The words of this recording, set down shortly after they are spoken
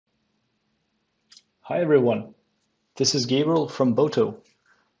Hi everyone, this is Gabriel from Boto.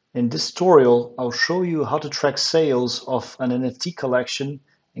 In this tutorial, I'll show you how to track sales of an NFT collection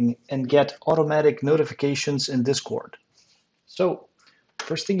and get automatic notifications in Discord. So,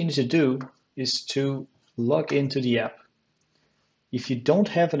 first thing you need to do is to log into the app. If you don't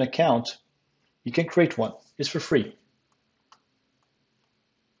have an account, you can create one. It's for free.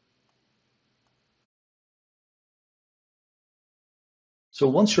 So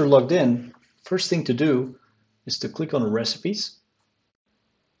once you're logged in, first thing to do is to click on recipes.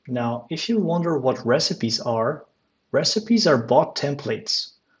 Now, if you wonder what recipes are bot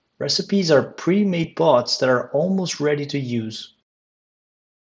templates. Recipes are pre-made bots that are almost ready to use.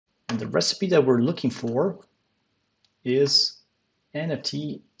 And the recipe that we're looking for is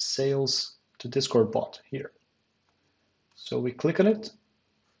NFT Sales to Discord bot here. So we click on it,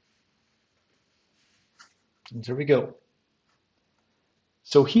 and there we go.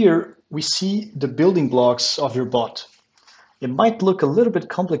 So here we see the building blocks of your bot. It might look a little bit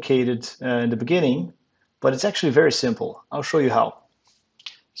complicated in the beginning, but it's actually very simple. I'll show you how.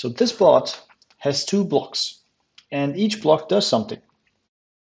 So this bot has two blocks, and each block does something.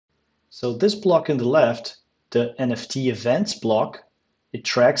 So this block in the left, the NFT events block, it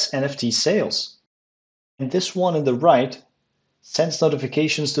tracks NFT sales. And this one in the right sends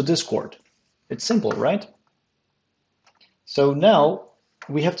notifications to Discord. It's simple, right? So now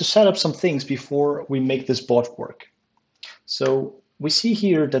we have to set up some things before we make this bot work. So we see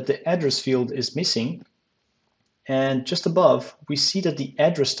here that the address field is missing. And just above, we see that the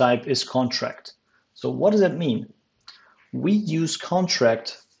address type is contract. So what does that mean? We use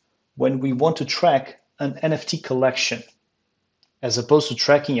contract when we want to track an NFT collection, as opposed to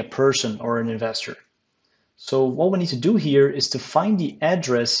tracking a person or an investor. So what we need to do here is to find the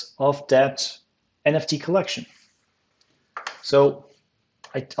address of that NFT collection. So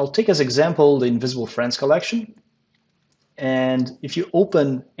I'll take as example the Invisible Friends collection. And if you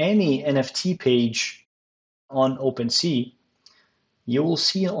open any NFT page on OpenSea, you will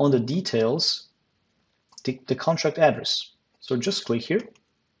see on the details the contract address. So just click here.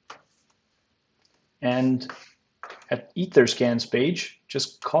 And at Etherscan's page,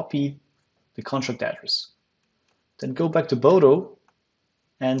 just copy the contract address. Then go back to Boto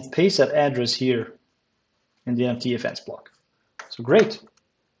and paste that address here in the NFT events block. So great.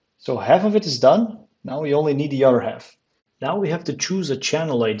 So half of it is done. Now we only need the other half. Now we have to choose a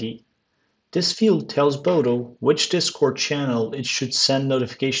channel ID. This field tells Boto which Discord channel it should send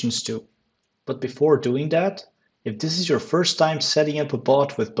notifications to. But before doing that, if this is your first time setting up a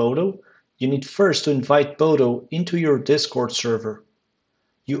bot with Boto, you need first to invite Boto into your Discord server.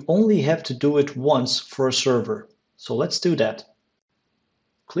 You only have to do it once for a server. So let's do that.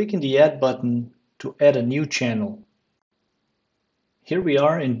 Click in the Add button to add a new channel. Here we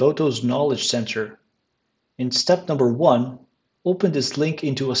are in Boto's Knowledge Center. In step number 1, open this link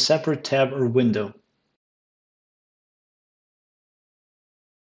into a separate tab or window.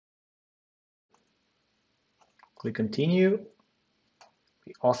 Click Continue.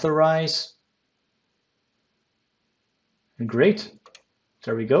 We authorize. And great.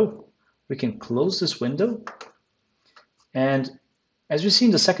 There we go. We can close this window. And as we see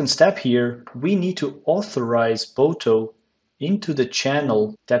in the second step here, we need to authorize Boto into the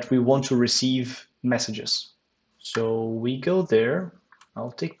channel that we want to receive messages. So we go there.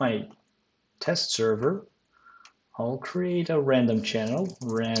 I'll take my test server. I'll create a random channel.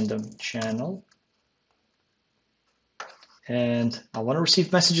 And I want to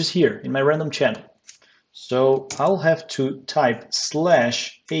receive messages here in my random channel. So I'll have to type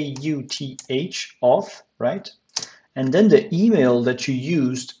 /auth auth, right? And then the email that you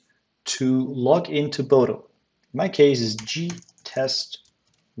used to log into Boto. In my case is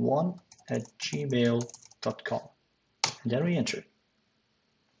gtest1@gmail.com. And then we enter.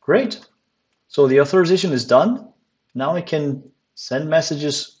 Great. So the authorization is done. Now I can send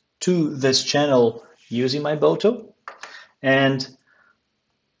messages to this channel using my Boto. And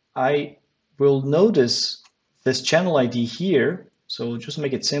I will notice this channel ID here. So just to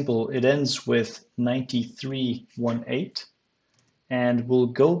make it simple, it ends with 9318. And we'll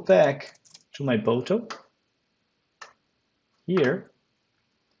go back to my Boto. Here,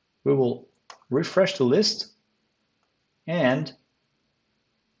 we will refresh the list and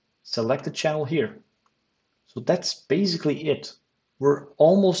select the channel here. So that's basically it. We're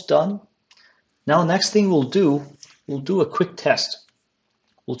almost done. Now, next thing we'll do a quick test.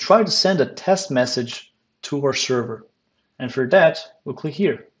 We'll try to send a test message to our server. And for that, we'll click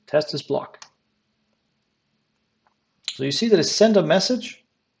here, test this block. So you see that it sent a message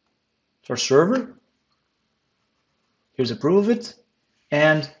to our server. Here's a proof of it.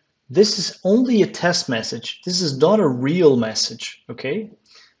 And This is only a test message. This is not a real message, okay?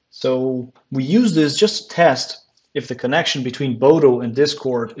 So we use this just to test if the connection between Boto and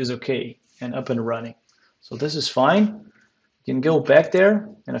Discord is okay and up and running. So this is fine. You can go back there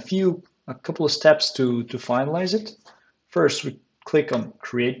and a couple of steps to finalize it. First, we click on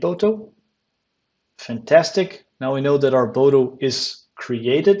Create Boto. Fantastic. Now we know that our Boto is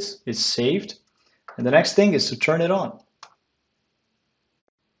created, is saved. And the next thing is to turn it on.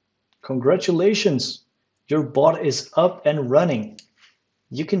 Congratulations, your bot is up and running.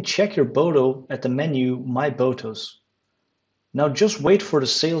 You can check your Boto at the menu My Botos. Now just wait for the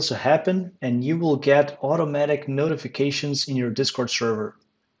sales to happen and you will get automatic notifications in your Discord server.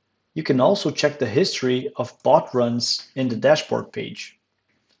 You can also check the history of bot runs in the dashboard page.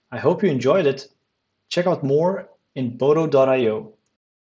 I hope you enjoyed it. Check out more in boto.io.